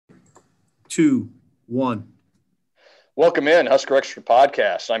2, 1. Welcome in, Husker Extra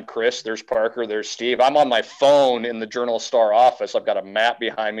Podcast. I'm Chris. There's Parker. There's Steve. I'm on my phone in the Journal-Star office. I've got a map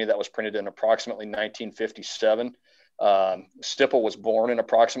behind me that was printed in approximately 1957. Stipple was born in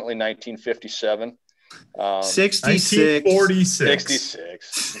approximately 1957. 66.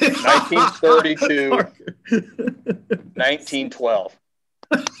 66. 1932. 1912.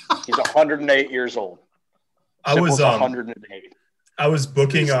 He's 108 years old. Stipple's 108. I was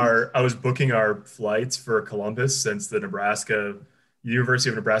booking our flights for Columbus since the University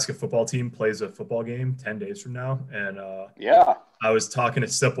of Nebraska football team plays a football game 10 days from now. And I was talking to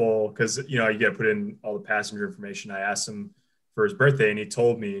Stipple because, you got to put in all the passenger information. I asked him for his birthday and he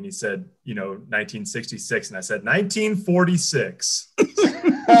told me, and he said, 1966. And I said, 1946.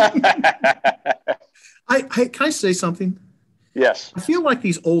 Can I say something? Yes. I feel like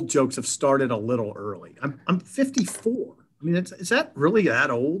these old jokes have started a little early. I'm 54. I mean, is that really that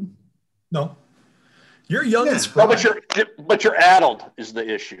old? No. You're young and spry. No, but you're addled is the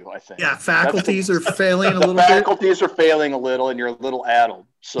issue, I think. Yeah, faculties are failing a little bit. Faculties are failing a little, and you're a little addled.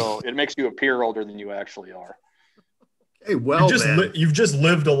 So it makes you appear older than you actually are. Hey, well, you've just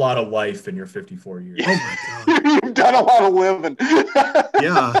lived a lot of life in your 54 years. Oh, my God. You've done a lot of living.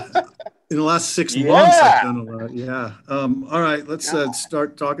 Yeah. In the last 6 months, I've done a lot. Yeah. All right, let's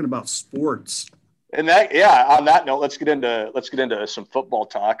start talking about sports. And on that note, let's get into some football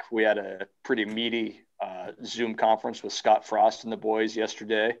talk. We had a pretty meaty Zoom conference with Scott Frost and the boys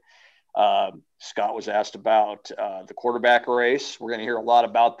yesterday. Scott was asked about the quarterback race. We're going to hear a lot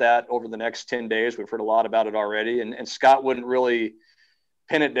about that over the next 10 days. We've heard a lot about it already. And Scott wouldn't really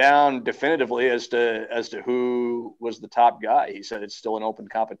pin it down definitively as to who was the top guy. He said it's still an open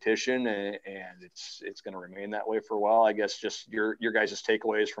competition and it's going to remain that way for a while. I guess just your guys'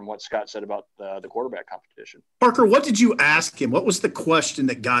 takeaways from what Scott said about the quarterback competition. Parker, what did you ask him? What was the question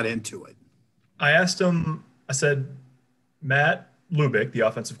that got into it? I asked him, I said, Matt Lubick, the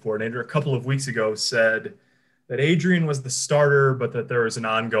offensive coordinator, a couple of weeks ago said that Adrian was the starter, but that there was an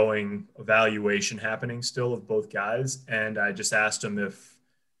ongoing evaluation happening still of both guys. And I just asked him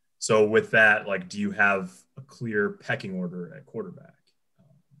so with that, do you have a clear pecking order at quarterback?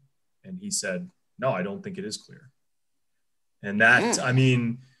 And he said, no, I don't think it is clear. And that,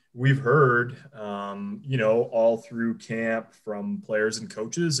 we've heard, all through camp from players and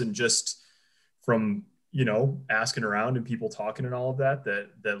coaches and just from, asking around and people talking and all of that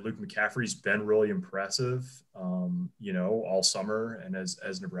Luke McCaffrey's been really impressive, all summer. And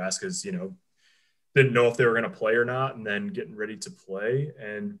as Nebraska's, didn't know if they were going to play or not, and then getting ready to play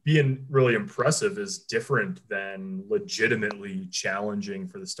and being really impressive is different than legitimately challenging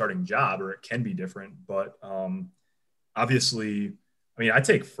for the starting job, or it can be different. But obviously, I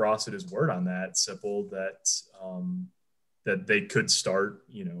take Frost at his word on that, Sipple, that they could start,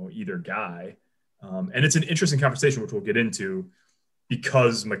 either guy. And it's an interesting conversation, which we'll get into,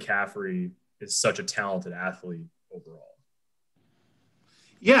 because McCaffrey is such a talented athlete overall.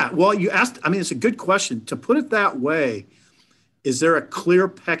 Yeah, well, you asked, it's a good question. To put it that way, is there a clear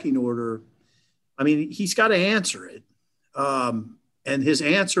pecking order? He's got to answer it. And his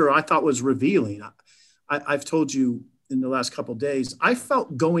answer, I thought, was revealing. I've told you in the last couple of days, I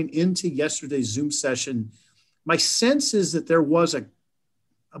felt going into yesterday's Zoom session, my sense is that there was a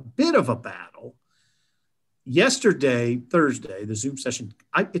bit of a battle. Yesterday, Thursday, the Zoom session,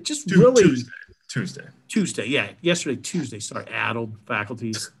 Tuesday, yeah. Yesterday, Tuesday. Sorry, addled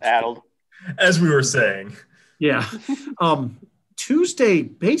faculties. Addled. As we were saying. Yeah. Tuesday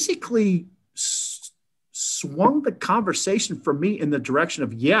basically swung the conversation for me in the direction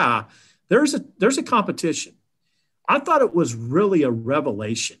of, there's a competition. I thought it was really a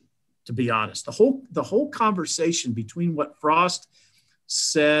revelation, to be honest. The whole conversation between what Frost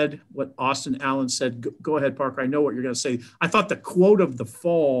said, what Austin Allen said. Go ahead, Parker. I know what you're going to say. I thought the quote of the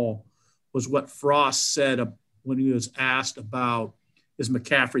fall was what Frost said when he was asked about, is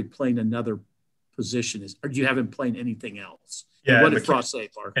McCaffrey playing another position? Or do you have him playing anything else? Yeah. And what did Frost say,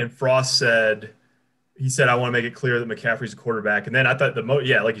 Parker? And Frost said, I want to make it clear that McCaffrey's a quarterback. And then I thought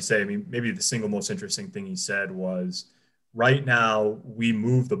like you say, maybe the single most interesting thing he said was, right now we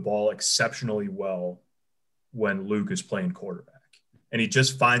move the ball exceptionally well when Luke is playing quarterback. And he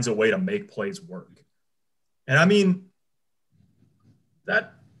just finds a way to make plays work. And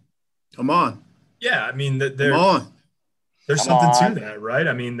that. Come on. Yeah. Come on. There's something to that, right?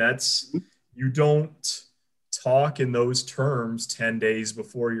 You don't talk in those terms 10 days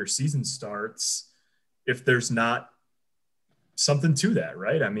before your season starts if there's not something to that,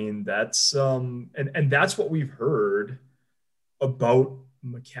 right? That's and that's what we've heard about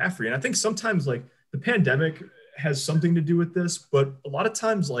McCaffrey. And I think sometimes the pandemic has something to do with this, but a lot of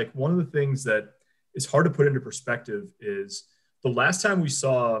times, like, one of the things that is hard to put into perspective is the last time we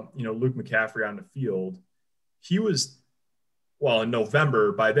saw, Luke McCaffrey on the field, he was, well, in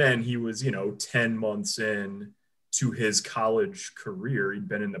November. By then he was, 10 months in to his college career. He'd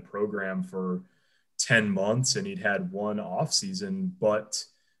been in the program for 10 months and he'd had one off season. But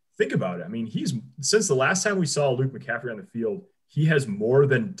think about it. I mean, since the last time we saw Luke McCaffrey on the field, he has more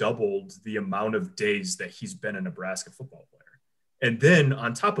than doubled the amount of days that he's been a Nebraska football player. And then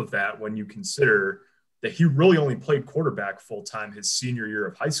on top of that, when you consider that he really only played quarterback full-time his senior year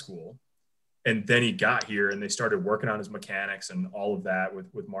of high school, and then he got here and they started working on his mechanics and all of that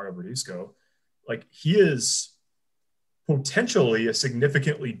with Mario Verduzco, like, he is potentially a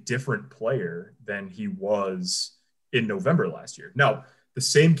significantly different player than he was in November last year. Now, the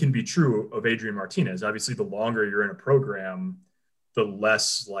same can be true of Adrian Martinez. Obviously, the longer you're in a program, the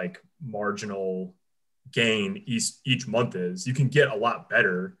less like marginal gain each month is. You can get a lot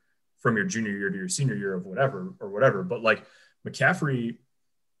better from your junior year to your senior year of whatever. But like McCaffrey,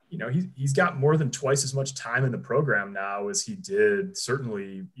 he's got more than twice as much time in the program now as he did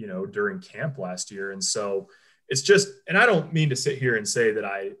certainly, during camp last year. And so it's just, and I don't mean to sit here and say that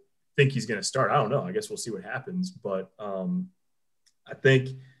I think he's going to start. I don't know. I guess we'll see what happens. But I think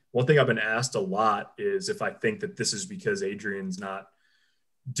one thing I've been asked a lot is if I think that this is because Adrian's not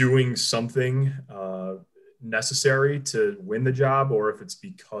doing something necessary to win the job, or if it's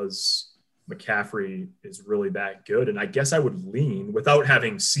because McCaffrey is really that good. And I guess I would lean, without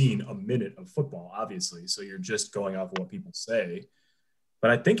having seen a minute of football, obviously, so you're just going off of what people say, but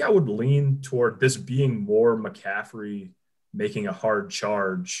I think I would lean toward this being more McCaffrey making a hard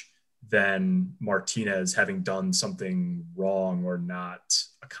charge than Martinez having done something wrong or not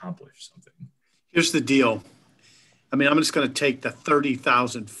accomplished something. Here's the deal. I mean, I'm just going to take the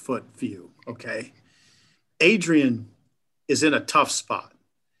 30,000 foot view. Okay. Adrian is in a tough spot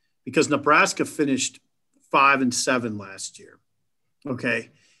because Nebraska finished 5-7 last year.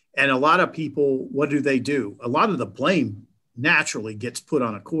 Okay. And a lot of people, what do? A lot of the blame naturally gets put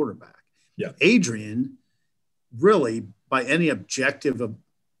on a quarterback. Yeah. Adrian really, by any objective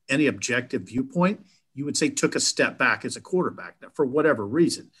viewpoint, you would say took a step back as a quarterback now, for whatever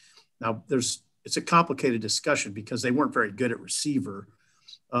reason. Now it's a complicated discussion because they weren't very good at receiver.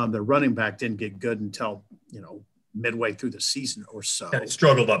 The running back didn't get good until, midway through the season or so. And he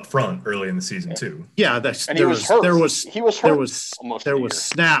struggled up front early in the season too. Yeah. He was hurt. There was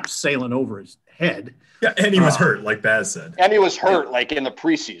snaps sailing over his head. Yeah. And he was hurt, like Baz said. And he was hurt like in the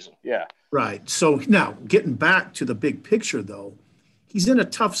preseason. Yeah. Right. So now getting back to the big picture though, he's in a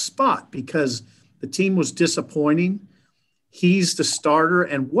tough spot because the team was disappointing. He's the starter.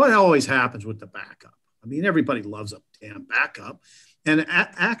 And what always happens with the backup? I mean, everybody loves a damn backup. And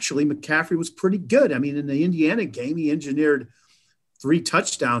actually, McCaffrey was pretty good. I mean, in the Indiana game, he engineered 3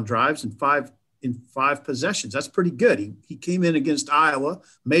 touchdown drives in five possessions. That's pretty good. He came in against Iowa,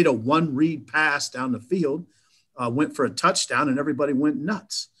 made a 1-read pass down the field, went for a touchdown, and everybody went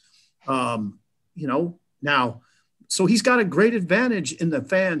nuts. Now, so he's got a great advantage in the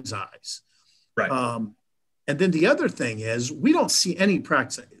fans' eyes. Right. And then the other thing is we don't see any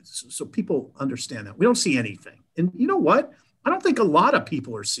practice. So people understand that. We don't see anything. And you know what? I don't think a lot of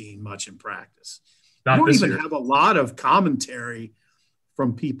people are seeing much in practice. We don't even have a lot of commentary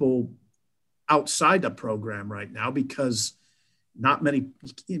from people outside the program right now because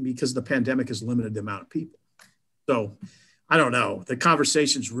the pandemic has limited the amount of people. So I don't know. The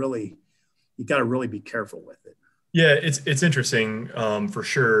conversation's really, you got to really be careful with it. Yeah, it's interesting for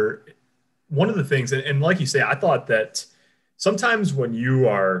sure. One of the things, and like you say, I thought that sometimes when you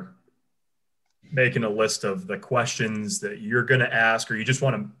are making a list of the questions that you're going to ask, or you just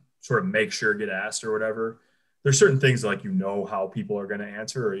want to sort of make sure get asked or whatever, there's certain things like, how people are going to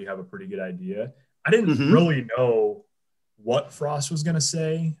answer, or you have a pretty good idea. I didn't really know what Frost was going to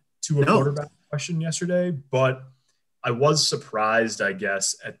say to a quarterback question yesterday, but I was surprised, I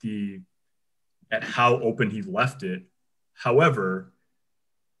guess, at how open he left it. However,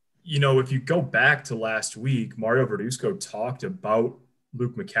 if you go back to last week, Mario Verduzco talked about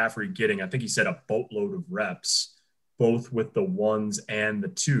Luke McCaffrey getting, I think he said, a boatload of reps, both with the 1s and the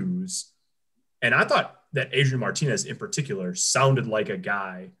 2s. And I thought that Adrian Martinez in particular sounded like a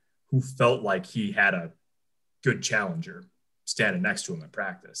guy who felt like he had a good challenger standing next to him at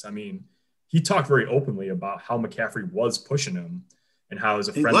practice. I mean, he talked very openly about how McCaffrey was pushing him and how it was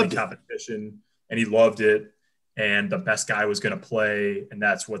a friendly competition, and he loved it. And the best guy was going to play. And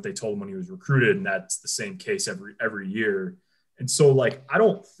that's what they told him when he was recruited. And that's the same case every year. And so, I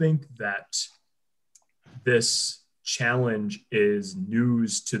don't think that this challenge is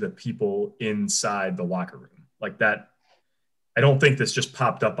news to the people inside the locker room. Like that, I don't think this just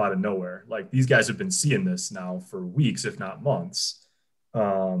popped up out of nowhere. Like these guys have been seeing this now for weeks, if not months.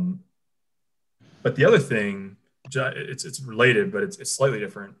 But the other thing, it's related, but it's slightly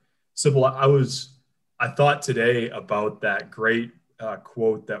different. Sybil, I thought today about that great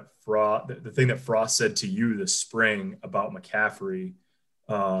quote that the thing that Frost said to you this spring about McCaffrey,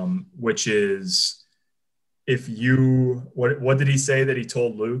 which is what did he say that he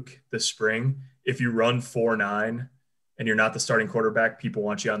told Luke this spring? If you run 4.9 and you're not the starting quarterback, people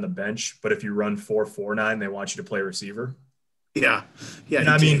want you on the bench. But if you run 4.49, they want you to play receiver. Yeah. Yeah. And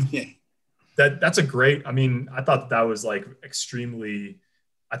I mean, that's a great, I mean, I thought that was like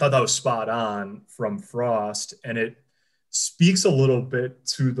I thought that was spot on from Frost. And it speaks a little bit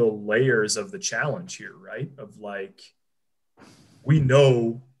to the layers of the challenge here, right? Of like, we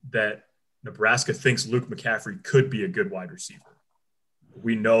know that Nebraska thinks Luke McCaffrey could be a good wide receiver.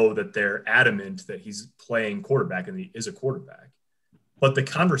 We know that they're adamant that he's playing quarterback and he is a quarterback. But the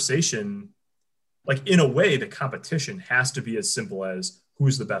conversation, like in a way, the competition has to be as simple as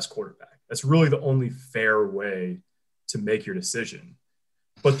who's the best quarterback. That's really the only fair way to make your decision.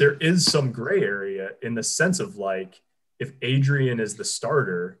 But there is some gray area in the sense of like, if Adrian is the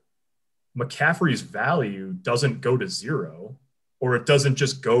starter, McCaffrey's value doesn't go to zero, or it doesn't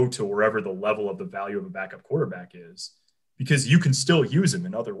just go to wherever the level of the value of a backup quarterback is, because you can still use him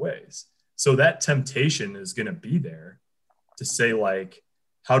in other ways. So that temptation is going to be there to say, like,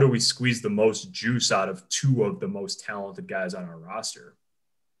 how do we squeeze the most juice out of two of the most talented guys on our roster?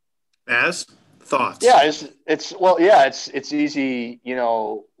 As thoughts? Yeah, it's easy. You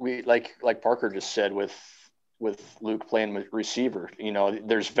know, we like Parker just said with Luke playing receiver. You know,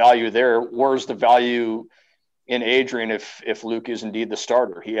 there's value there. Where's the value in Adrian if Luke is indeed the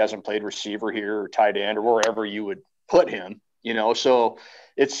starter? He hasn't played receiver here or tight end or wherever you would put him, you know, so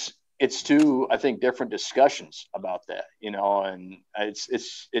it's two, I think, different discussions about that, you know, and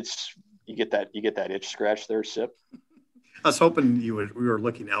it's you get that itch scratch there, Sip. I was hoping we were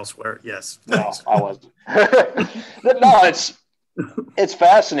looking elsewhere. Yes. No, I wasn't. No, it's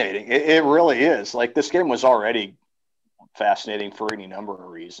fascinating. It really is. Like, this game was already fascinating for any number of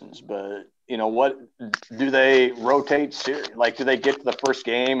reasons, but you know, what do they rotate? Like, do they get to the first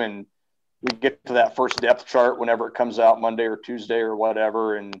game and we get to that first depth chart whenever it comes out Monday or Tuesday or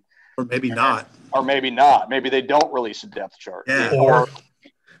whatever, or maybe not. Maybe they don't release a depth chart. Yeah. Or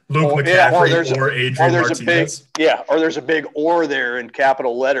Luke McCaffrey or Adrian Martinez. Or there's a big "or" there in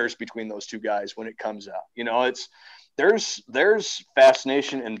capital letters between those two guys when it comes out. You know, there's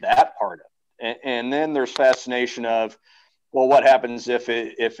fascination in that part of it, and then there's fascination of, well, what happens if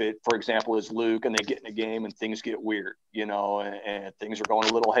it, for example, is Luke and they get in a game and things get weird, you know, and things are going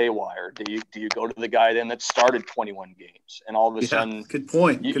a little haywire? Do you go to the guy then that started 21 games and all of a sudden, good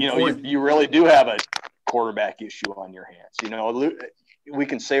point. You really do have a quarterback issue on your hands? You know, Luke, we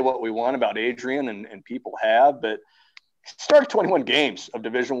can say what we want about Adrian and people have, but he started 21 games of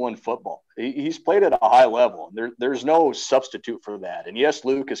Division I football. He's played at a high level. There's no substitute for that. And yes,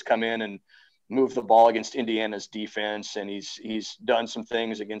 Luke has come in and moved the ball against Indiana's defense, and he's done some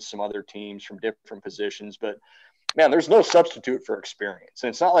things against some other teams from different positions. But, man, there's no substitute for experience.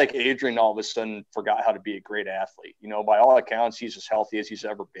 And it's not like Adrian all of a sudden forgot how to be a great athlete. You know, by all accounts, he's as healthy as he's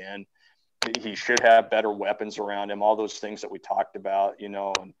ever been. He should have better weapons around him, all those things that we talked about, you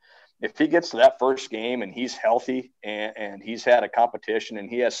know. And if he gets to that first game and he's healthy and he's had a competition and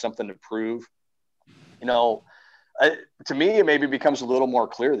he has something to prove, you know, to me, it maybe becomes a little more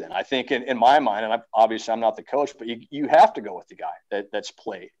clear then. I think in my mind, and obviously I'm not the coach, but you have to go with the guy that's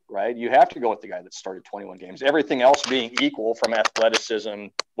played, right? You have to go with the guy that started 21 games. Everything else being equal, from athleticism,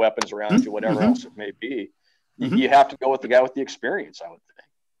 weapons around you, whatever else it may be, you have to go with the guy with the experience, I would think.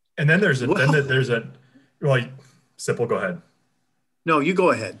 And then there's well, Sipple, go ahead. No, you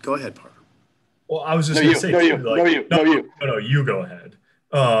go ahead. Go ahead, Parker. Well, I was just going to say, you go ahead.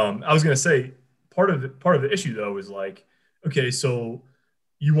 I was going to say, part of the issue though is like, okay, so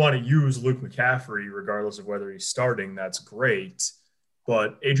you want to use Luke McCaffrey regardless of whether he's starting. That's great,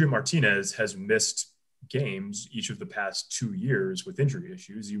 but Adrian Martinez has missed games each of the past 2 years with injury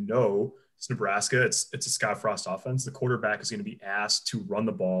issues. You know, it's Nebraska. It's a Scott Frost offense. The quarterback is going to be asked to run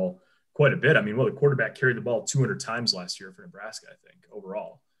the ball quite a bit. I mean, the quarterback carried the ball 200 times last year for Nebraska, I think,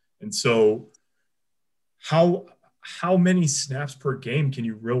 overall. And so how many snaps per game can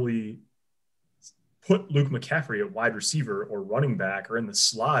you really put Luke McCaffrey at wide receiver or running back or in the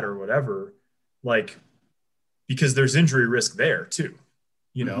slot or whatever, like, because there's injury risk there too,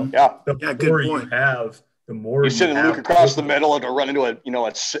 you know? Yeah. Good point. You have the more you send Luke across the middle and to run into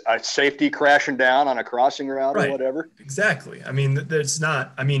a safety crashing down on a crossing route or whatever. Exactly. I mean,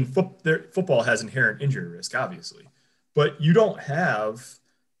 football has inherent injury risk, obviously, but you don't have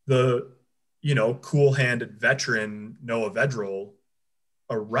the, cool-handed veteran Noah Vedral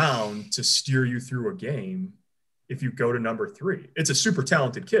around to steer you through a game. If you go to number 3, it's a super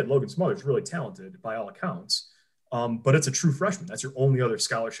talented kid. Logan Smothers, really talented by all accounts. But it's a true freshman. That's your only other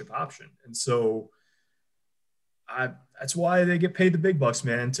scholarship option. And so that's why they get paid the big bucks,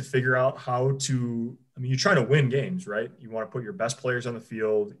 man, to figure out how to – you're trying to win games, right? You want to put your best players on the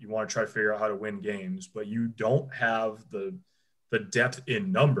field. You want to try to figure out how to win games, but you don't have the depth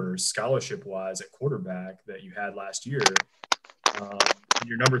in numbers scholarship-wise at quarterback that you had last year.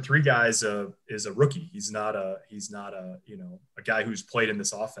 Your number 3 guy is a rookie. He's not a guy who's played in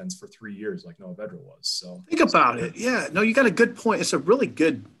this offense for 3 years like Noah Vedral was. So think about it. Yeah, no, you got a good point. It's a really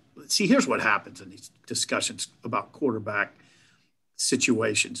good. See, here's what happens in these discussions about quarterback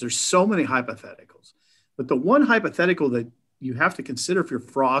situations. There's so many hypotheticals, but the one hypothetical that you have to consider if you're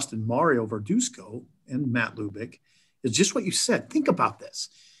Frost and Mario Verduzco and Matt Lubick is just what you said. Think about this.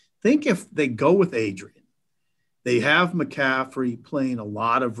 Think if they go with Adrian. They have McCaffrey playing a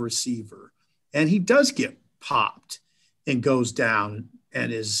lot of receiver, and he does get popped and goes down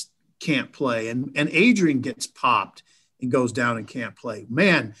and can't play. And Adrian gets popped and goes down and can't play.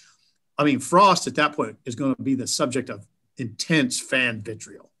 Man, Frost at that point is going to be the subject of intense fan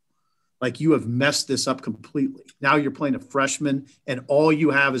vitriol. Like, you have messed this up completely. Now you're playing a freshman, and all you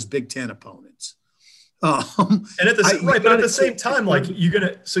have is Big Ten opponents. And at the same time, like, you're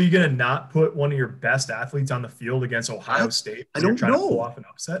gonna not put one of your best athletes on the field against Ohio State. I don't trying know. To pull off an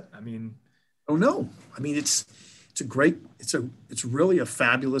upset. I don't know. It's really a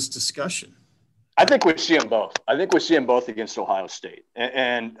fabulous discussion. I think we see them both. Against Ohio State,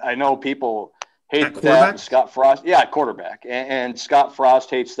 and I know people hate that. And Scott Frost, quarterback, and Scott Frost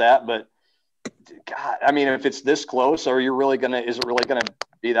hates that. But God, if it's this close, is it really gonna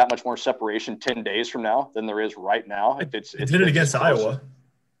be that much more separation 10 days from now than there is right now? If they did it against Iowa.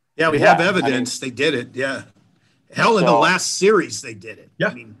 Yeah, we have evidence they did it. Yeah. Hell, in the last series they did it.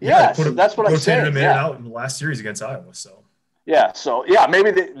 Yeah. That's what I'm saying. Made it out in the last series against Iowa. So. Yeah. So maybe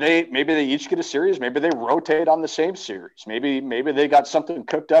they each get a series. Maybe they rotate on the same series. Maybe they got something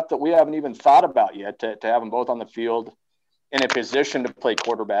cooked up that we haven't even thought about yet to have them both on the field in a position to play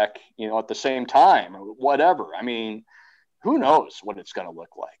quarterback, at the same time or whatever. Who knows what it's going to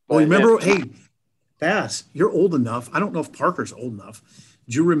look like? But remember, hey, Bass, you're old enough. I don't know if Parker's old enough.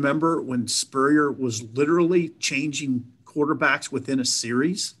 Do you remember when Spurrier was literally changing quarterbacks within a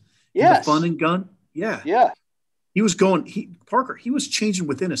series? Yes. The fun and gun? Yeah. Yeah. He was he was changing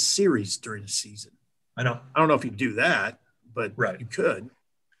within a series during the season. I know. I don't know if you do that, but you could,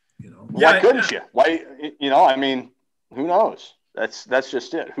 Why couldn't you? Why, who knows? That's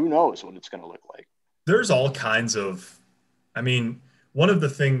just it. Who knows what it's going to look like? There's all kinds of, one of the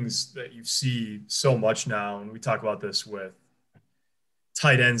things that you see so much now, and we talk about this with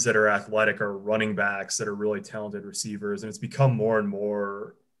tight ends that are athletic or running backs that are really talented receivers, and it's become more and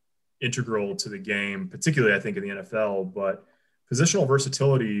more integral to the game, particularly I think in the NFL, but positional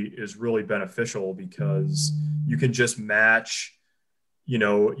versatility is really beneficial because you can just match,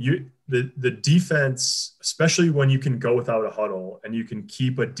 the defense, especially when you can go without a huddle and you can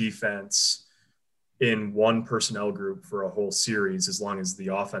keep a defense in one personnel group for a whole series, as long as the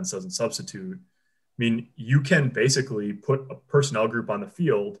offense doesn't substitute. You can basically put a personnel group on the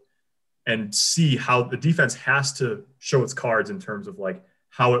field and see how the defense has to show its cards in terms of like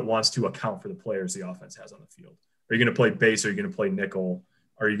how it wants to account for the players the offense has on the field. Are you going to play base? Are you going to play nickel?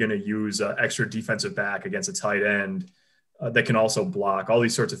 Are you going to use extra defensive back against a tight end that can also block? All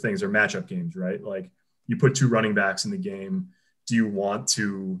these sorts of things are matchup games, right? Like, you put 2 running backs in the game. Do you want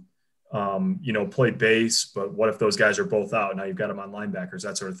to, play base, but what if those guys are both out? Now you've got them on linebackers,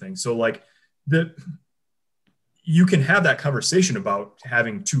 that sort of thing. So like you can have that conversation about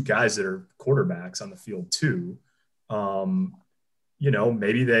having 2 guys that are quarterbacks on the field too.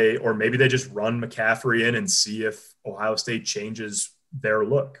 Maybe they just run McCaffrey in and see if Ohio State changes their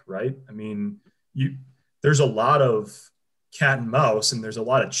look, right? There's a lot of cat and mouse, and there's a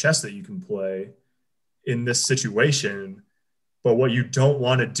lot of chess that you can play in this situation. But what you don't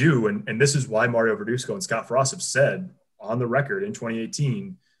want to do, and this is why Mario Verduzco and Scott Frost have said on the record in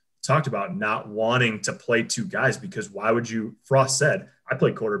 2018, talked about not wanting to play 2 guys, because why would you? Frost said, I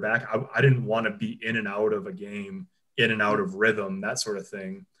played quarterback. I didn't want to be in and out of a game, in and out of rhythm, that sort of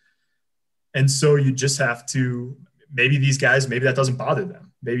thing. And so you just have to, maybe these guys, maybe that doesn't bother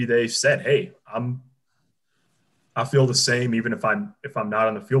them. Maybe they said, hey, I feel the same even if I'm not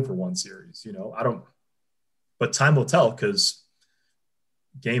on the field for one series. but time will tell because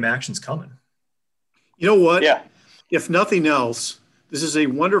game action's coming. You know what? Yeah. If nothing else, this is a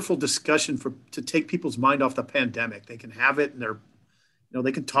wonderful discussion to take people's mind off the pandemic. They can have it, and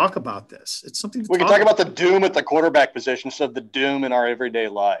they can talk about this. It's something we can talk about the doom at the quarterback position instead of the doom in our everyday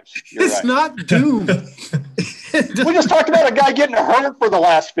lives. It's right. Not doom. We just talked about a guy getting hurt for the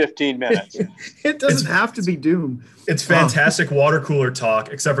last 15 minutes. It doesn't have to be doom. It's fantastic water cooler talk,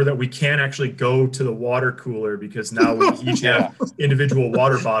 except for that we can't actually go to the water cooler because now we each have individual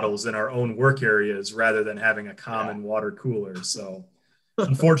water bottles in our own work areas rather than having a common water cooler. So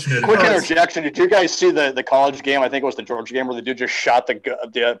unfortunate. Quick interjection. Did you guys see the college game? I think it was the Georgia game where the dude just shot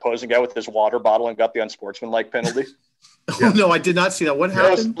the opposing guy with his water bottle and got the unsportsmanlike penalty. Oh, no, I did not see that. What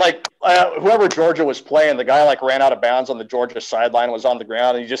happened? It was like whoever Georgia was playing, the guy like ran out of bounds on the Georgia sideline and was on the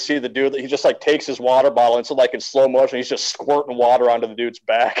ground. And you just see the dude that he just like takes his water bottle and so like in slow motion, he's just squirting water onto the dude's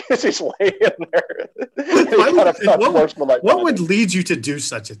back as he's laying there. What would lead you to do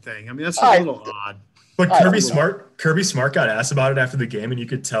such a thing? I mean, that's a little odd. But Kirby Smart got asked about it after the game, and you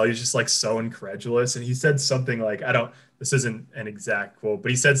could tell he's just like so incredulous. And he said something like, this isn't an exact quote, but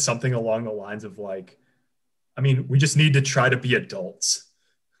he said something along the lines of like, I mean, we just need to try to be adults.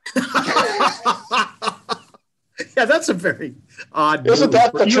 Yeah, that's a very odd move. Isn't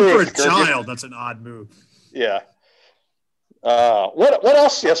that the truth? For a child, that's an odd move. Yeah. What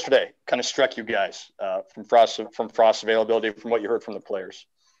else yesterday kind of struck you guys from Frost's availability, from what you heard from the players?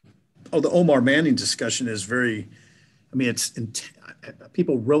 Oh, the Omar Manning discussion is very – I mean,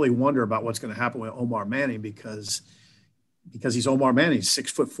 people really wonder about what's going to happen with Omar Manning because he's Omar Manning. He's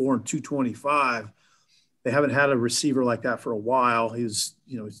 6'4" and 225. They haven't had a receiver like that for a while. He's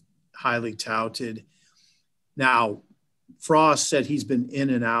highly touted. Now, Frost said he's been in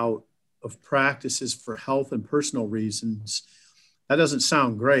and out of practices for health and personal reasons. That doesn't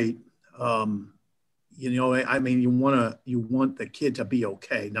sound great. I mean, you want the kid to be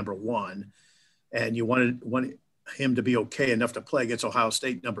okay, number one, and you want him to be okay enough to play against Ohio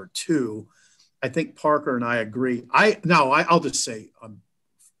State, number two. I think Parker and I agree. I'll just say,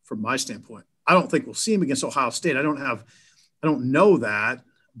 from my standpoint, I don't think we'll see him against Ohio State. I don't know that,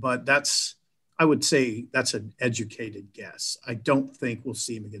 but I would say that's an educated guess. I don't think we'll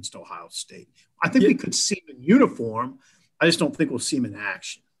see him against Ohio State. I think we could see him in uniform. I just don't think we'll see him in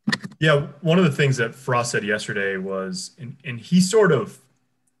action. Yeah, one of the things that Frost said yesterday was, and he sort of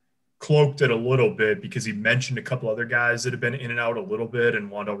cloaked it a little bit because he mentioned a couple other guys that have been in and out a little bit, and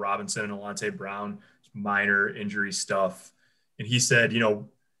Wan'Dale Robinson and Alante Brown, minor injury stuff. And he said,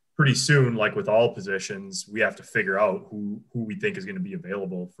 pretty soon, like with all positions, we have to figure out who we think is going to be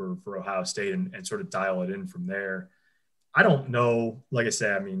available for Ohio State and sort of dial it in from there. I don't know. Like I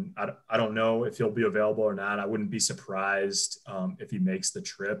say, I mean, I don't know if he'll be available or not. I wouldn't be surprised if he makes the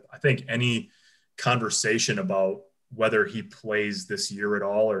trip. I think any conversation about whether he plays this year at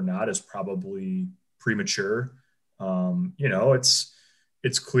all or not is probably premature. It's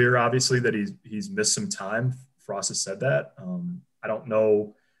clear, obviously, that he's missed some time. Frost has said that. I don't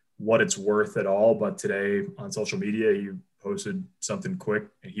know what it's worth at all, but today on social media, he posted something quick.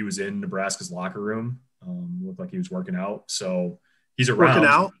 He was in Nebraska's locker room. Looked like he was working out. So he's around. Working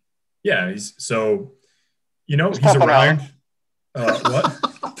out? Yeah. He's around. What?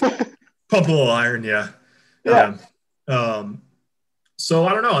 Pump a little iron. Yeah. Yeah. So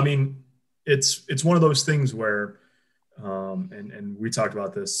I don't know. I mean, it's one of those things where, and we talked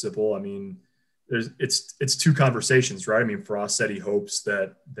about this, Sipple. I mean, it's two conversations, right? I mean, Frost said he hopes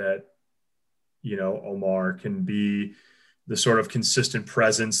that Omar can be the sort of consistent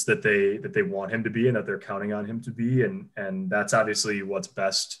presence that they want him to be and that they're counting on him to be. And that's obviously what's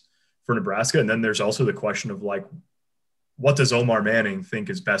best for Nebraska. And then there's also the question of like, what does Omar Manning think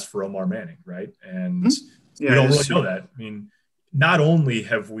is best for Omar Manning? Right. And we don't really know that. I mean, not only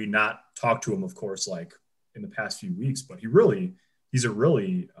have we not talked to him, of course, like in the past few weeks, but he's a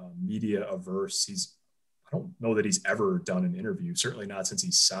really media averse. I don't know that he's ever done an interview, certainly not since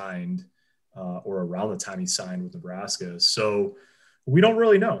he signed or around the time he signed with Nebraska. So we don't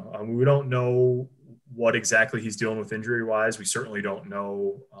really know. We don't know what exactly he's dealing with injury wise. We certainly don't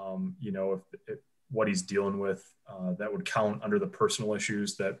know, if what he's dealing with that would count under the personal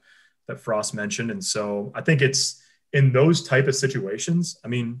issues that Frost mentioned. And so I think it's in those type of situations. I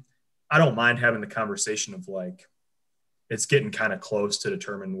mean, I don't mind having the conversation of like, it's getting kind of close to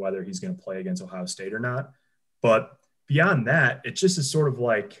determine whether he's going to play against Ohio State or not. But beyond that, it just is sort of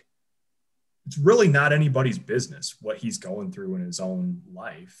like, it's really not anybody's business what he's going through in his own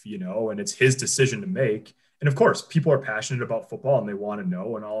life, and it's his decision to make. And of course, people are passionate about football and they want to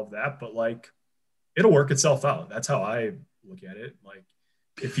know and all of that, but like, it'll work itself out. That's how I look at it. Like,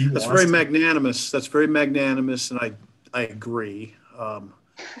 if he That's wants very magnanimous. That's very magnanimous, and I agree.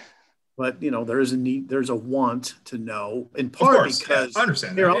 But there's a need, there's a want to know, in part because I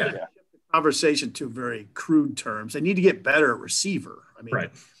understand here, that. I'll Yeah. shift the conversation to very crude terms. They need to get better at receiver. I mean,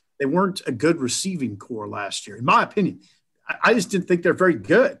 Right. They weren't a good receiving core last year, in my opinion. I just didn't think they're very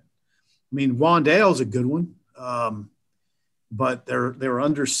good. I mean, Wandale's a good one, but they're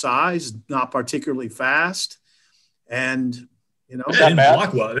undersized, not particularly fast, and they didn't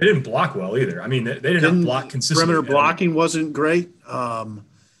block well. They didn't block well either. I mean, they didn't block consistently. Perimeter blocking wasn't great.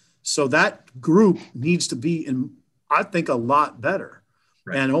 So that group needs to be, I think, a lot better.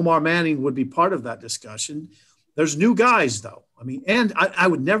 Right. And Omar Manning would be part of that discussion. There's new guys, though. I mean, and I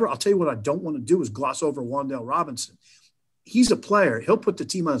would never – I'll tell you what I don't want to do is gloss over Wan'Dale Robinson. He's a player. He'll put the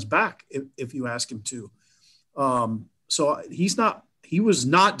team on his back if you ask him to. So he was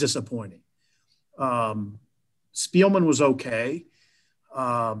not disappointing. Spielman was okay.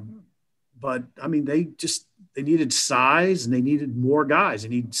 But, I mean, they needed size and they needed more guys. They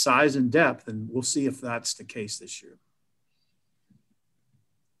need size and depth, and we'll see if that's the case this year.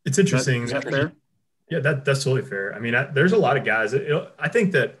 It's interesting. Is that fair? Yeah, that's totally fair. I mean, there's a lot of guys. I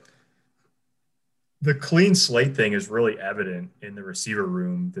think that the clean slate thing is really evident in the receiver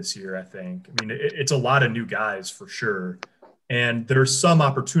room this year, I think. I mean, it's a lot of new guys for sure. And there's some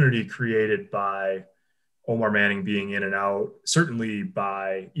opportunity created by Omar Manning being in and out, certainly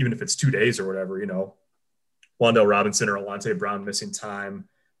by, even if it's 2 days or whatever, Wan'Dale Robinson or Alante Brown missing time.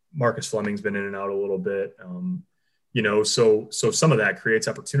 Marcus Fleming's been in and out a little bit. So some of that creates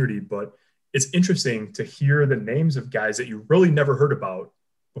opportunity, but it's interesting to hear the names of guys that you really never heard about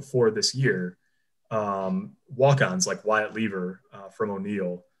before this year. Walk-ons like Wyatt Lever from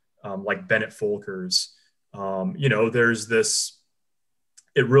O'Neill, like Bennett Folkers. There's this,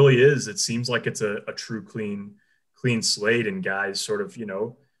 it really is, it seems like it's a true clean slate, and guys sort of,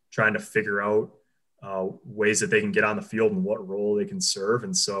 trying to figure out ways that they can get on the field and what role they can serve.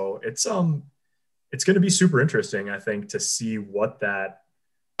 And so it's going to be super interesting, I think, to see what that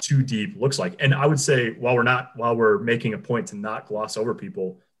too deep looks like. And I would say while we're making a point to not gloss over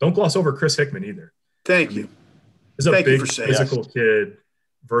people, don't gloss over Chris Hickman either. Thank you. He's a big physical kid,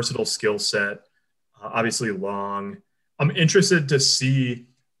 versatile skill set, obviously long. I'm interested to see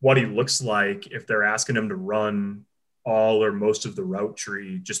what he looks like if they're asking him to run all or most of the route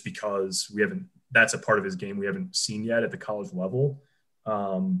tree, just because that's a part of his game we haven't seen yet at the college level.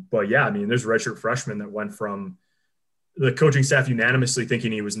 But yeah, I mean, there's a redshirt freshman that went from the coaching staff unanimously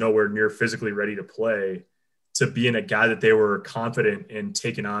thinking he was nowhere near physically ready to play to being a guy that they were confident in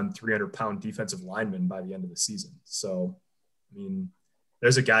taking on 300-pound defensive linemen by the end of the season. So, I mean,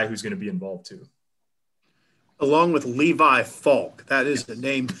 there's a guy who's going to be involved too. Along with Levi Falk, that is the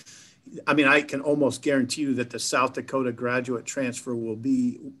name. I mean, I can almost guarantee you that the South Dakota graduate transfer will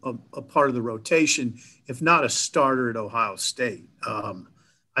be a part of the rotation, if not a starter at Ohio State.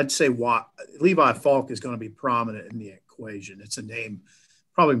 I'd say Levi Falk is going to be prominent in the equation. It's a name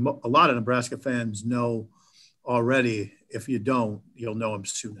probably a lot of Nebraska fans know already. If you don't, you'll know him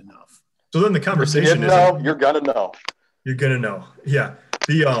soon enough. So then the conversation you're going to know. You're going to know. Yeah.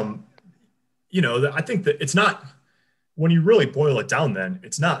 I think that it's not, when you really boil it down, then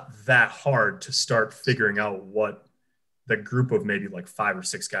it's not that hard to start figuring out what the group of maybe like 5 or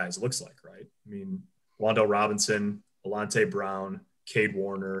 6 guys looks like, right? I mean, Wan'Dale Robinson, Alante Brown, Cade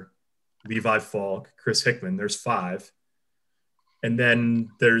Warner, Levi Falk, Chris Hickman, there's 5. And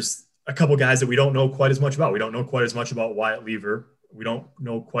then there's a couple guys that we don't know quite as much about. We don't know quite as much about Wyatt Lever. We don't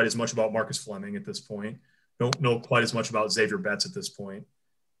know quite as much about Marcus Fleming at this point. Don't know quite as much about Xavier Betts at this point.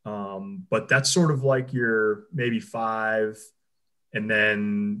 But that's sort of like your maybe 5. And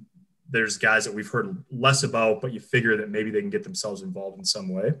then there's guys that we've heard less about, but you figure that maybe they can get themselves involved in some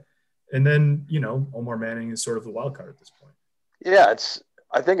way. And then, Omar Manning is sort of the wild card at this point. Yeah,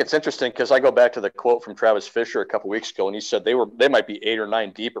 I think it's interesting because I go back to the quote from Travis Fisher a couple of weeks ago, and he said they might be 8 or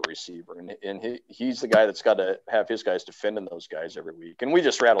 9 deep at receiver, and he's the guy that's got to have his guys defending those guys every week. And we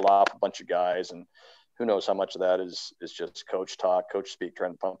just rattled off a bunch of guys, and who knows how much of that is just coach talk, coach speak,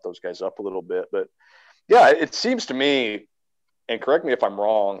 trying to pump those guys up a little bit. But yeah, it seems to me, and correct me if I'm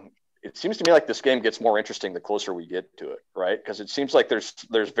wrong, it seems to me like this game gets more interesting the closer we get to it, right? Because it seems like there's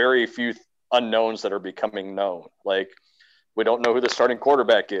very few unknowns that are becoming known. Like, we don't know who the starting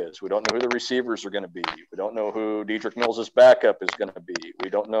quarterback is. We don't know who the receivers are going to be. We don't know who Dedrick Mills' backup is going to be. We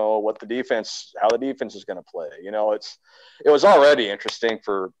don't know how the defense is going to play. It was already interesting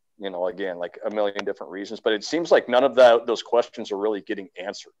for, again, like a million different reasons, but it seems like none of those questions are really getting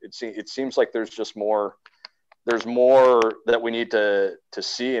answered. It seems like there's just more that we need to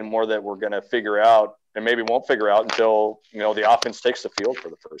see, and more that we're going to figure out and maybe won't figure out until, the offense takes the field for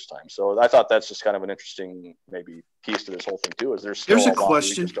the first time. So I thought that's just kind of an interesting maybe piece to this whole thing too, is there's still Here's a lot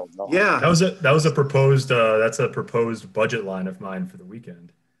question. We just don't know. Yeah. That was a proposed that's a proposed budget line of mine for the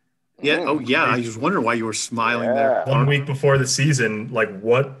weekend. Yeah. Oh yeah. I was wondering why you were smiling there. 1 week before the season, like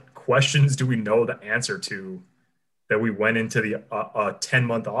what questions do we know the answer to that we went into the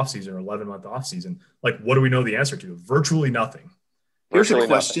 10-month offseason or 11-month offseason? Like, what do we know the answer to? Virtually nothing. Here's a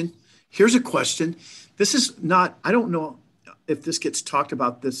question. This is not, I don't know if this gets talked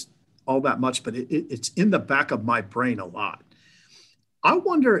about this all that much, but it's in the back of my brain a lot. I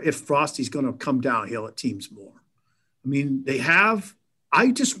wonder if Frosty's going to come downhill at teams more. I mean,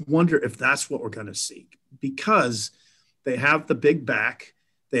 I just wonder if that's what we're going to see, because they have the big back.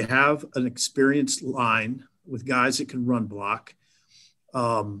 They have an experienced line with guys that can run block.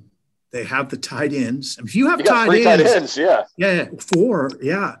 They have the tight ends. I mean, if you have tight ends, yeah, four,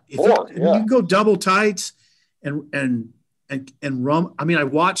 yeah. If you go double tights and run. I mean, I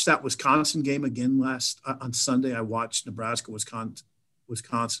watched that Wisconsin game again on Sunday. I watched Nebraska,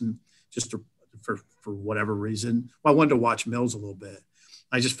 Wisconsin, just for whatever reason. Well, I wanted to watch Mills a little bit.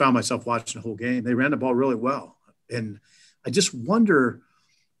 I just found myself watching the whole game. They ran the ball really well, and I just wonder,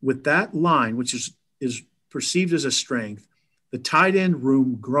 with that line, which is perceived as a strength, the tight end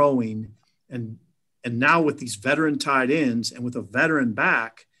room growing, and now with these veteran tight ends and with a veteran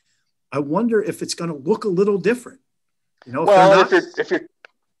back, I wonder if it's going to look a little different. If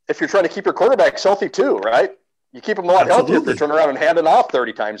you're trying to keep your quarterbacks healthy too, right? You keep them a lot healthier if they're turning around and handing off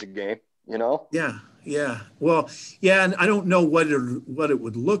 30 times a game. Yeah. Well, yeah, and I don't know what it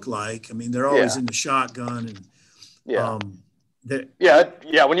would look like. I mean, they're always in the shotgun, and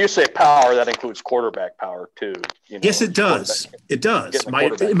when you say power, that includes quarterback power too. Yes, it does. It does.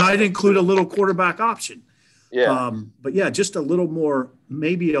 It might include a little quarterback option. Yeah. But yeah, just a little more,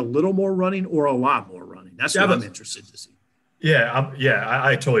 maybe a little more running or a lot more running. That's what I'm interested to see. Yeah.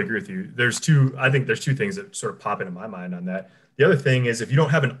 I totally agree with you. I think there's two things that sort of pop into my mind on that. The other thing is, if you don't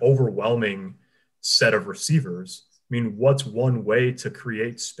have an overwhelming set of receivers, I mean, what's one way to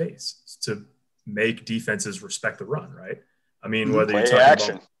create space? It's to make defenses respect the run, right? I mean, whether you're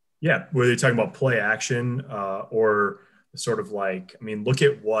talking about play action or sort of like, I mean, look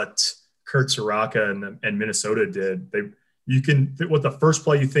at what Kurt Soraka and Minnesota did. What the first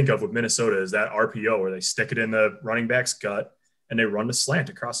play you think of with Minnesota is that RPO where they stick it in the running back's gut and they run the slant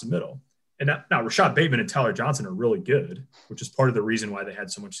across the middle. And now Rashad Bateman and Tyler Johnson are really good, which is part of the reason why they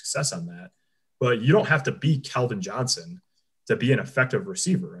had so much success on that. But you don't have to be Calvin Johnson to be an effective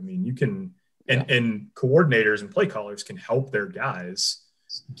receiver. I mean, you can, and coordinators and play callers can help their guys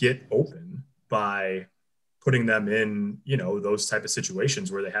get open by putting them in, those type of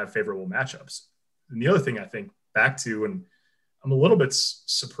situations where they have favorable matchups. And the other thing I think back to, and I'm a little bit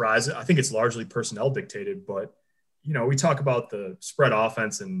surprised, I think it's largely personnel dictated, but we talk about the spread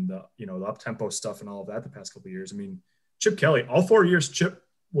offense and the up-tempo stuff and all of that the past couple of years. I mean, Chip Kelly, all 4 years Chip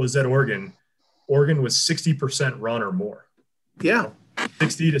was at Oregon was 60% run or more. Yeah.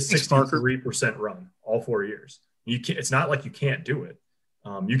 60 to 63% run all 4 years. It's not like you can't do it.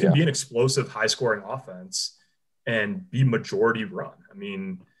 You can be an explosive, high-scoring offense and be majority run. I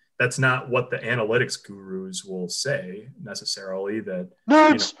mean, that's not what the analytics gurus will say necessarily, that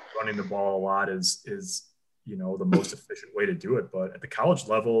running the ball a lot is the most efficient way to do it. But at the college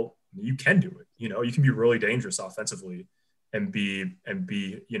level, you can do it. You can be really dangerous offensively and be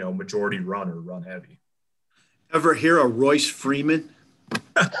majority run or run heavy. Ever hear of Royce Freeman?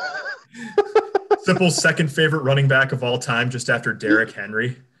 Sipple's second favorite running back of all time, just after Derrick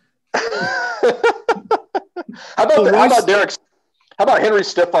Henry. How about Henry's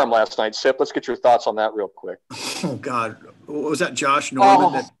stiff arm last night, Sip? Let's get your thoughts on that real quick. Oh God, was that Josh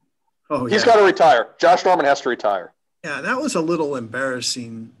Norman? He's got to retire. Josh Norman has to retire. Yeah, that was a little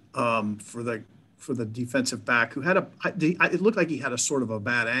embarrassing for the defensive back who it looked like he had a sort of a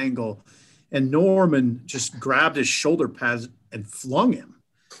bad angle, and Norman just grabbed his shoulder pads and flung him.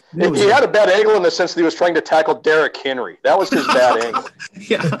 He had a bad angle in the sense that he was trying to tackle Derrick Henry. That was his bad angle.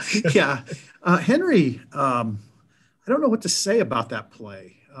 Yeah. Henry, I don't know what to say about that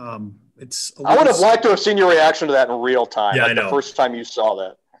play. I would have liked to have seen your reaction to that in real time. Yeah, I know. The first time you saw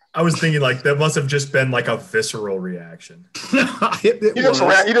that. I was thinking that must have just been like a visceral reaction. You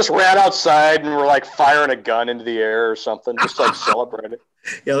just ran outside and were like firing a gun into the air or something, just like celebrating.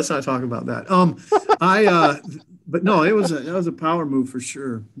 Yeah, let's not talk about that. But no, it was a power move for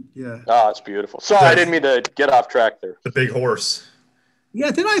sure. Yeah. Oh, it's beautiful. Sorry, I didn't mean to get off track there. The big horse.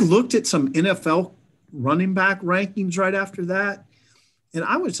 Yeah, then I looked at some NFL running back rankings right after that, and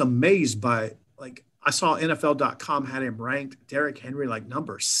I was amazed by I saw NFL.com had him ranked Derrick Henry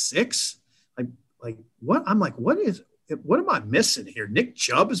number 6. Like what? I'm like, what am I missing here? Nick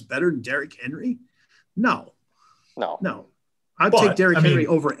Chubb is better than Derrick Henry? No. I'd take Derrick Henry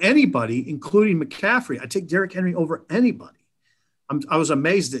over anybody, including McCaffrey. I'd take Derrick Henry over anybody. I was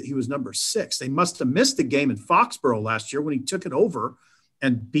amazed that he was number 6. They must have missed the game in Foxborough last year when he took it over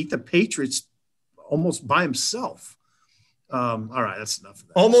and beat the Patriots almost by himself. All right, that's enough of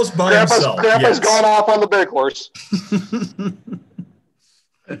that. Almost by himself. Grandpa's gone off on the big horse.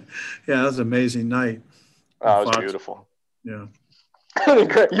 Yeah, that was an amazing night. Oh, it was beautiful. Yeah.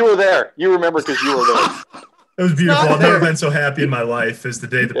 You were there. You remember because you were there. It was beautiful. I've never been so happy in my life as the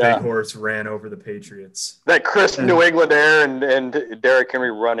day the big horse ran over the Patriots. That crisp New England air and Derrick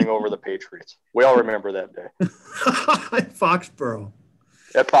Henry running over the Patriots. We all remember that day. At Foxborough.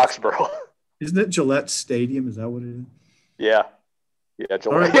 At Foxborough. Isn't it Gillette Stadium? Is that what it is? Yeah. Yeah,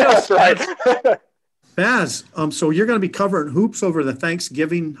 Gillette. Right, yeah, that's right. Baz, so you're going to be covering hoops over the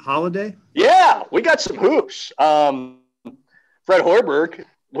Thanksgiving holiday? Yeah, we got some hoops. Fred Hoiberg,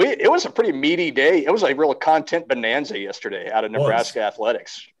 it was a pretty meaty day. It was a real content bonanza yesterday out of Nebraska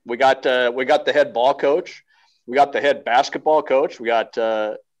athletics. We got the head ball coach, we got the head basketball coach, we got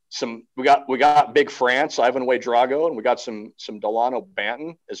Big France, Ivan Ouedraogo, and we got some Delano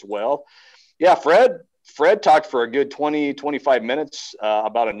Banton as well. Yeah, Fred talked for a good 20, 25 minutes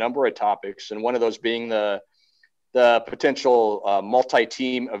about a number of topics, and one of those being the potential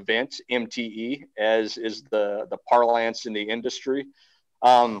multi-team event, MTE, as is the parlance in the industry.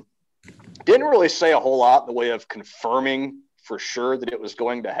 Didn't really say a whole lot in the way of confirming for sure that it was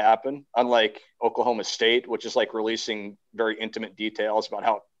going to happen, unlike Oklahoma State, which is like releasing very intimate details about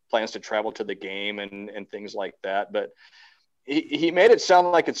how it plans to travel to the game and things like that. But he made it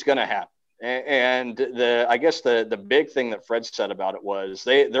sound like it's going to happen. And I guess the big thing that Fred said about it was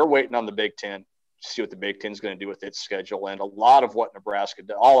they're waiting on the Big Ten to see what the Big Ten is going to do with its schedule. And all of what Nebraska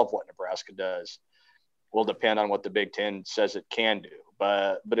does will depend on what the Big Ten says it can do.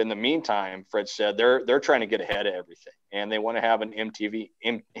 But in the meantime, Fred said they're trying to get ahead of everything, and they want to have an MTE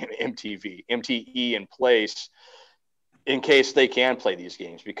in place in case they can play these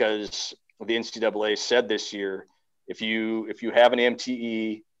games, because the NCAA said this year, if you have an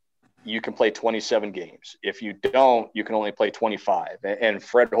MTE, you can play 27 games. If you don't, you can only play 25. And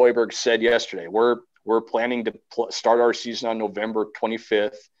Fred Hoiberg said yesterday, we're planning to start our season on November 25th,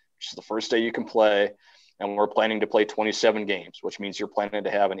 which is the first day you can play. And we're planning to play 27 games, which means you're planning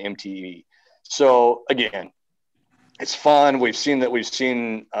to have an MTE. So again, it's fun. We've seen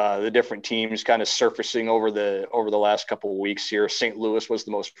the different teams kind of surfacing over the last couple of weeks here. St. Louis was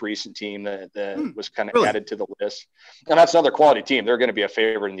the most recent team that was kind of added to the list, and that's another quality team. They're going to be a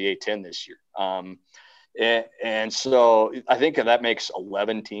favorite in the A-10 this year. And so I think that makes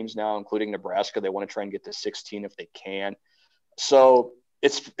 11 teams now, including Nebraska. They want to try and get to 16 if they can. So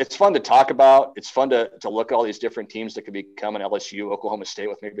it's fun to talk about. It's fun to look at all these different teams that could become an LSU, Oklahoma State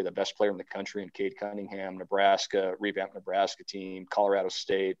with maybe the best player in the country, and Cade Cunningham, Nebraska, revamped Nebraska team, Colorado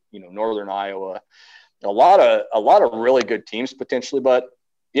State, Northern Iowa, a lot of really good teams potentially. But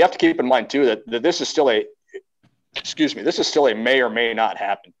you have to keep in mind too that this is still a may or may not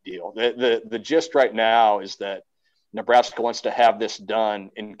happen deal. The gist right now is that Nebraska wants to have this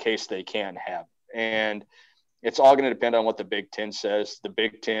done in case they can have it. And it's all going to depend on what the Big Ten says. The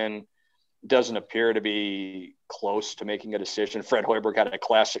Big Ten doesn't appear to be close to making a decision. Fred Hoiberg had a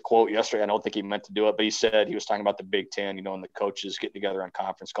classic quote yesterday. I don't think he meant to do it, but he said he was talking about the Big Ten, and the coaches getting together on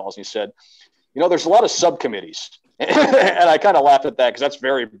conference calls. And he said, there's a lot of subcommittees. And I kind of laughed at that because that's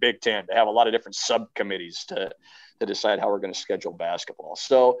very Big Ten to have a lot of different subcommittees to decide how we're going to schedule basketball.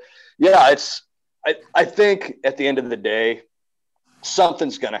 So, yeah, I think at the end of the day,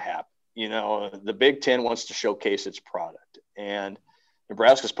 something's going to happen. The Big Ten wants to showcase its product, and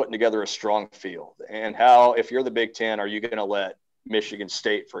Nebraska's putting together a strong field. And if you're the Big Ten, are you going to let Michigan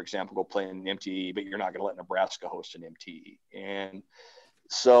State, for example, go play in an MTE, but you're not going to let Nebraska host an MTE? And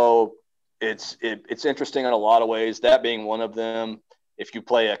so it's interesting in a lot of ways, that being one of them. If you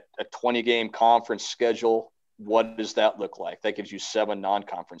play a 20-game conference schedule, what does that look like? That gives you 7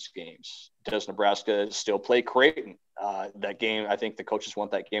 non-conference games. Does Nebraska still play Creighton? That game, I think the coaches want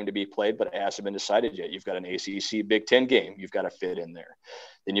that game to be played, but it hasn't been decided yet. You've got an ACC Big Ten game you've got to fit in there.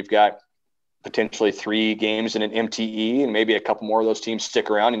 Then you've got potentially 3 games in an MTE, and maybe a couple more of those teams stick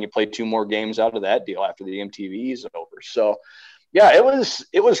around, and you play 2 more games out of that deal after the MTE is over. So, yeah, it was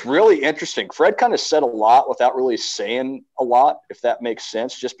really interesting. Fred kind of said a lot without really saying a lot, if that makes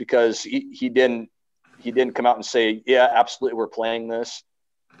sense, just because he didn't come out and say, yeah, absolutely, we're playing this.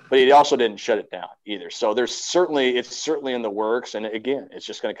 But he also didn't shut it down either. So it's certainly in the works. And again, it's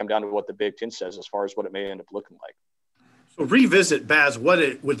just going to come down to what the Big Ten says as far as what it may end up looking like. So revisit, Baz, what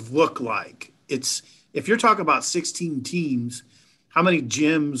it would look like it's if you're talking about 16 teams, how many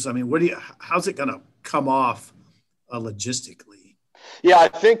gyms? I mean, how's it going to come off logistically? Yeah, I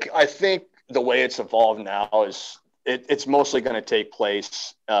think the way it's evolved now is it's mostly going to take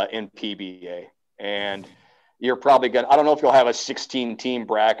place in PBA, and you're probably going to, I don't know if you'll have a 16 team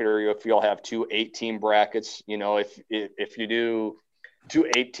bracket or if you'll have 2 8-team brackets. You know, if you do 2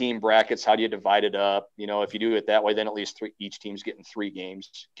 8-team brackets, how do you divide it up? You know, if you do it that way, then at least each team's getting 3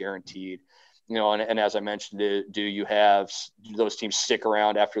 games guaranteed. You know, and as I mentioned, do those teams stick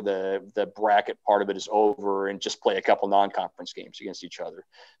around after the bracket part of it is over and just play a couple non-conference games against each other?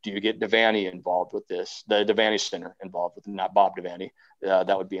 Do you get Devaney involved with this? The Devaney Center involved with, not Bob Devaney.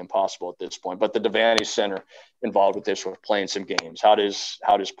 That would be impossible at this point. But the Devaney Center involved with this, with playing some games. How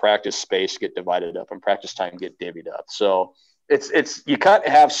does practice space get divided up and practice time get divvied up? So it's you kind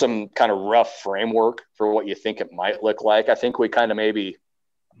of have some kind of rough framework for what you think it might look like. I think we kind of maybe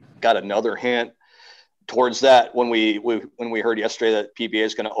got another hint towards that when we heard yesterday that PBA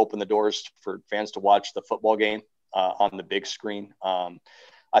is going to open the doors for fans to watch the football game on the big screen.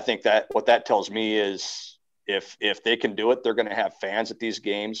 I think that what that tells me is if they can do it, they're going to have fans at these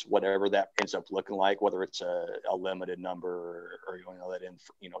games, whatever that ends up looking like, whether it's a limited number or you know that in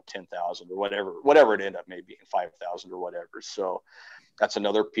 10,000 or whatever it end up maybe 5,000 or whatever. So that's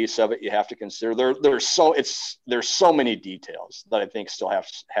another piece of it you have to consider. There's so many details that I think still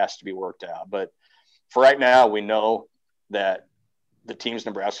has to be worked out. But for right now, we know that the teams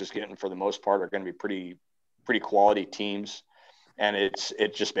Nebraska's getting for the most part are going to be pretty quality teams. And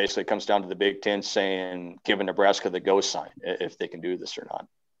it just basically comes down to the Big Ten giving Nebraska the go sign if they can do this or not.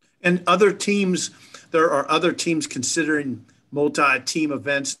 And there are other teams considering multi-team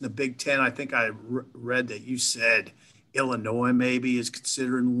events in the Big Ten. I think I read that you said Illinois maybe is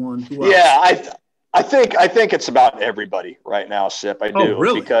considering one. Who else? Yeah, I think it's about everybody right now, Sip. I do. Oh,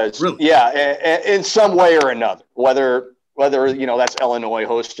 really? Because really? Yeah, in some way or another, whether that's Illinois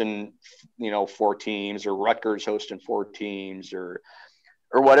hosting 4 teams or Rutgers hosting 4 teams or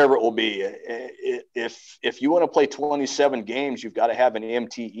whatever it will be. If you want to play 27 games, you've got to have an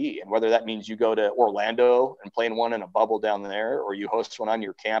MTE, and whether that means you go to Orlando and play in one in a bubble down there, or you host one on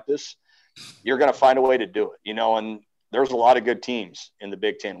your campus, you're going to find a way to do it. And there's a lot of good teams in the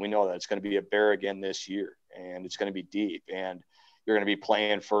Big Ten. We know that it's going to be a bear again this year, and it's going to be deep, and you're going to be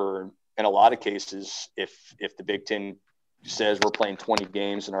playing for, in a lot of cases, if the Big Ten says we're playing 20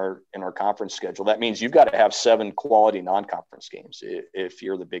 games in our conference schedule, that means you've got to have 7 quality non-conference games if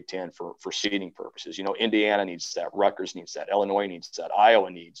you're the Big Ten for seeding purposes. Indiana needs that, Rutgers needs that, Illinois needs that, Iowa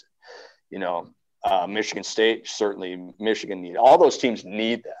needs it. Michigan State, certainly Michigan needs, all those teams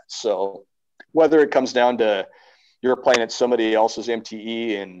need that. So whether it comes down to you're playing at somebody else's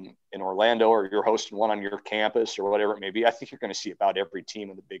MTE in Orlando, or you're hosting one on your campus or whatever it may be, I think you're going to see about every team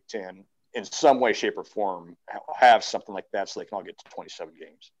in the Big Ten in some way, shape, or form have something like that so they can all get to 27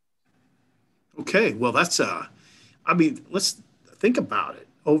 games. Okay. Well, that's let's think about it.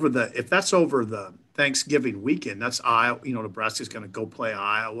 If that's over the Thanksgiving weekend, that's Iowa, Nebraska's going to go play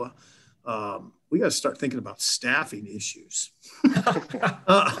Iowa. We got to start thinking about staffing issues.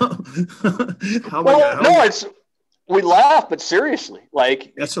 We laugh, but seriously,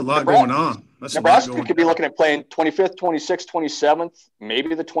 that's a lot going on. Nebraska could be looking at playing 25th, 26th, 27th,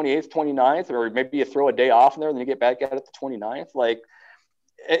 maybe the 28th, 29th, or maybe you throw a day off in there and then you get back at it the 29th.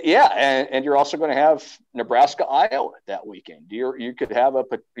 And you're also going to have Nebraska, Iowa that weekend. You're going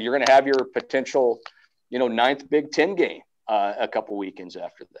to have your potential, 9th Big Ten game a couple weekends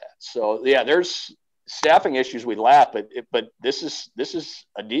after that. So yeah, there's staffing issues. We laugh, but this is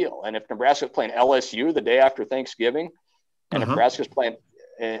a deal. And if Nebraska's playing LSU the day after Thanksgiving, and Nebraska's playing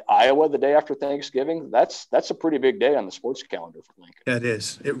Iowa the day after Thanksgiving, that's a pretty big day on the sports calendar for Lincoln. It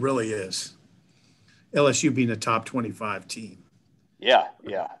is. It really is. LSU being a top 25 team. Yeah.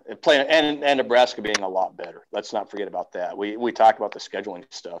 Playing and Nebraska being a lot better. Let's not forget about that. We talk about the scheduling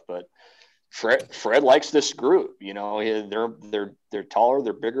stuff, but Fred likes this group. They're taller,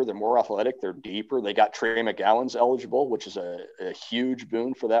 they're bigger, they're more athletic, they're deeper. They got Trey McGowan's eligible, which is a huge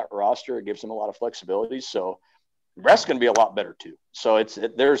boon for that roster. It gives them a lot of flexibility. So Nebraska's going to be a lot better too. So it's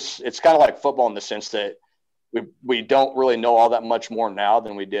kind of like football in the sense that we don't really know all that much more now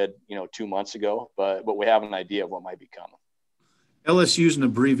than we did 2 months ago, but we have an idea of what might be coming. LSU's an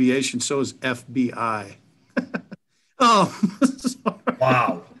abbreviation, so is FBI. Oh, sorry.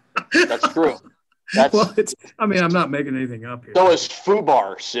 Wow. That's true. I'm not making anything up here. So is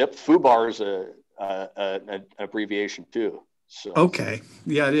FUBAR, Sip. FUBAR is an abbreviation too. So. Okay.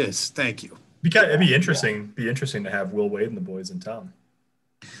 Yeah, it is. Thank you. It'd be interesting to have Will Wade and the boys in town.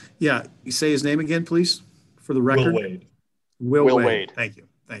 Yeah. You say his name again, please, for the record. Will Wade. Will Wade. Thank you.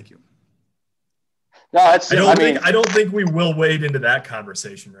 No, it's. I don't think we will wade into that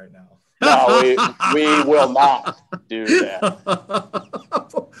conversation right now. No, we will not do that.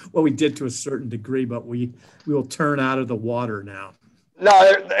 Well, we did to a certain degree, but we will turn out of the water now. No,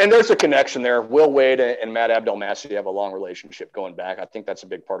 and there's a connection there. Will Wade and Matt Abdelmassih have a long relationship going back. I think that's a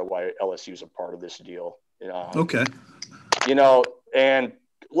big part of why LSU is a part of this deal. Okay. And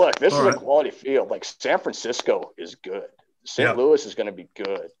look, this All is right. a quality field. Like San Francisco is good. St. Yeah. Louis is going to be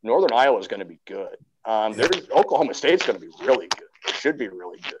good. Northern Iowa is going to be good. Oklahoma State's going to be really good. It should be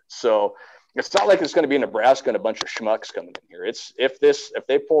really good. So it's not like it's going to be Nebraska and a bunch of schmucks coming in here. It's if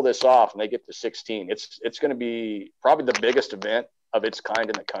they pull this off and they get to 16, it's going to be probably the biggest event of its kind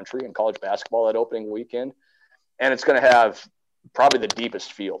in the country in college basketball that opening weekend, and it's going to have probably the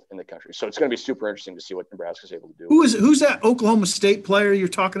deepest field in the country. So it's going to be super interesting to see what Nebraska's able to do. Who's that Oklahoma State player you're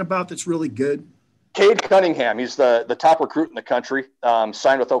talking about that's really good? Cade Cunningham. He's the top recruit in the country,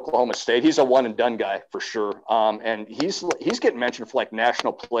 signed with Oklahoma State. He's a one and done guy for sure. And he's getting mentioned for like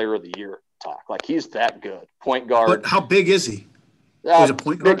National Player of the Year talk. Like he's that good. Point guard. But how big is he? He's a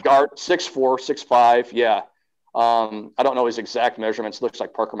point guard? Big guard, 6'4", 6'5". Yeah. I don't know his exact measurements. Looks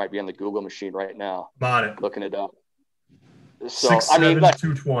like Parker might be on the Google machine right now. On it. Looking it up. So 6'7",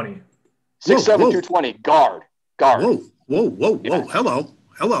 220. 6'7", 220. Guard. Whoa. Yeah.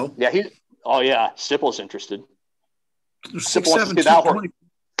 Hello. Yeah. Sipple's interested. Six, Sipple wants seven, to see that 220.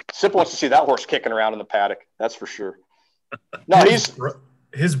 Sipple wants to see that horse kicking around in the paddock. That's for sure. No,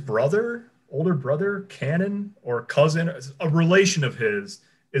 his brother, older brother, Cannon, or cousin, a relation of his,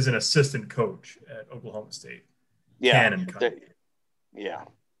 is an assistant coach at Oklahoma State. Yeah. Cannon. Yeah.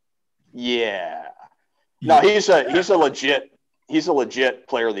 No, he's a legit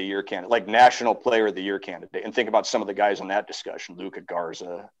player of the year candidate, like national player of the year candidate. And think about some of the guys on that discussion: Luka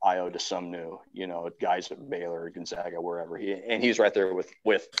Garza, Ayo Dosunmu, guys at Baylor, Gonzaga, wherever he's right there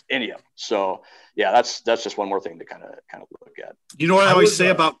with India. So yeah, that's just one more thing to kind of look at. You know what I always say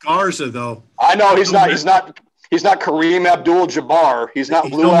about Garza, though? I know he's not Kareem Abdul-Jabbar. He's not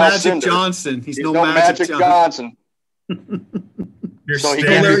Lou Magic Alcindor. Johnson. He's no Magic Johnson. So he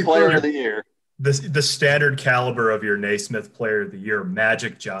can be player of the year. The standard caliber of your Naismith player of the year,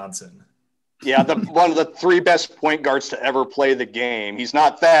 Magic Johnson. Yeah, one of the three best point guards to ever play the game. He's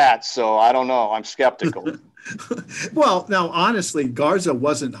not that, so I don't know. I'm skeptical. Well, now, honestly, Garza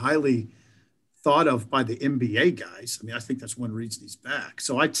wasn't highly thought of by the NBA guys. I mean, I think that's one reason he's back.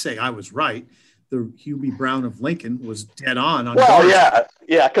 So I'd say I was right. The Hubie Brown of Lincoln was dead on well, Garza.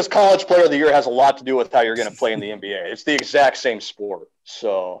 yeah, because college player of the year has a lot to do with how you're going to play in the NBA. It's the exact same sport,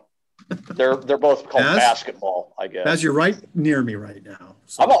 so they're both called basketball, I guess. As you're right near me right now,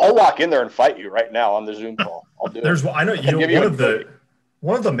 so. I'll walk in there and fight you right now on the Zoom call. I'll do it. I know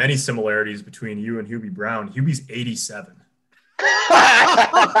one of the many similarities between you and Hubie Brown. Hubie's 87.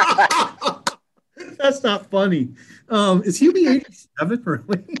 That's not funny. Is Hubie 87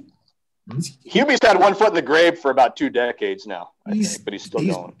 really? Hubie's had one foot in the grave for about 2 decades now, I think, but he's still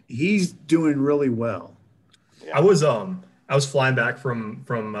going. He's doing really well. Yeah. I was flying back from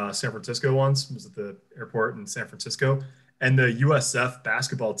San Francisco once. I was at the airport in San Francisco, and the USF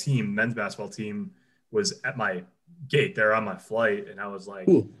basketball team, men's basketball team, was at my gate there on my flight, and I was like,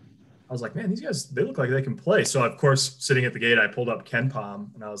 man, these guys, they look like they can play. So of course, sitting at the gate, I pulled up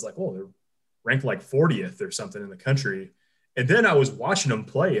KenPom, and I was like, oh, they're ranked like 40th or something in the country. And then I was watching them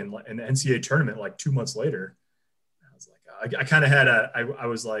play in the NCAA tournament like 2 months later. I was like, I kind of had I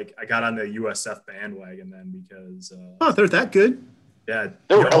was like, I got on the USF bandwagon then because. They're that good. Yeah,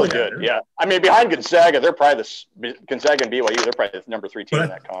 they're really good. Yeah, I mean, behind Gonzaga, they're probably Gonzaga and BYU. They're probably the number 3 team in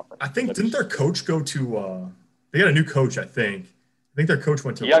that conference. I think didn't their coach go to? They got a new coach, I think. I think their coach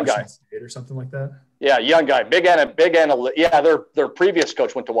went to young Washington guy. State or something like that. Yeah, young guy, big and yeah, their previous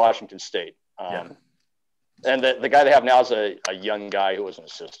coach went to Washington State. And the guy they have now is a young guy who was an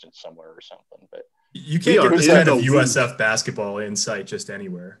assistant somewhere or something. But you can't get this kind of USF basketball insight just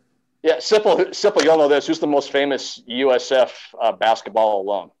anywhere. Yeah, Sipple, you'll know this. Who's the most famous USF basketball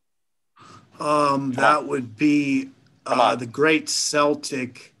alum? That would be the great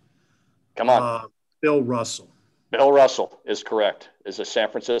Celtic. Come on. Bill Russell. Bill Russell is correct. Is a San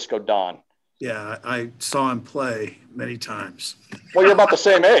Francisco Don. Yeah, I saw him play many times. Well, you're about the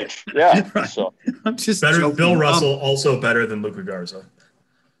same age. Yeah. Right. So I'm just better. joking. Bill Russell also better than Luka Garza.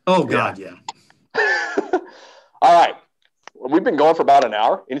 Oh God, yeah. All right. Well, we've been going for about an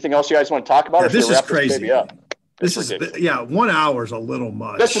hour. Anything else you guys want to talk about? Yeah, this is crazy. This is 1 hour is a little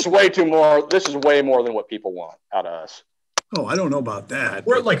much. This is way too more. This is way more than what people want out of us. Oh, I don't know about that.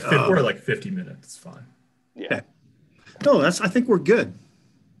 We're at 50 minutes. It's fine. Yeah. No, I think we're good.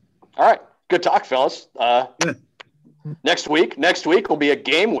 All right. Good talk, fellas. Next week will be a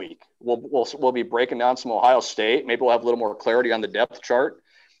game week. we'll be breaking down some Ohio State. Maybe we'll have a little more clarity on the depth chart.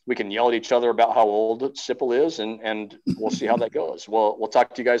 We can yell at each other about how old Sipple is, and we'll see how that goes. We'll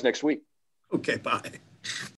talk to you guys next week. Okay, bye.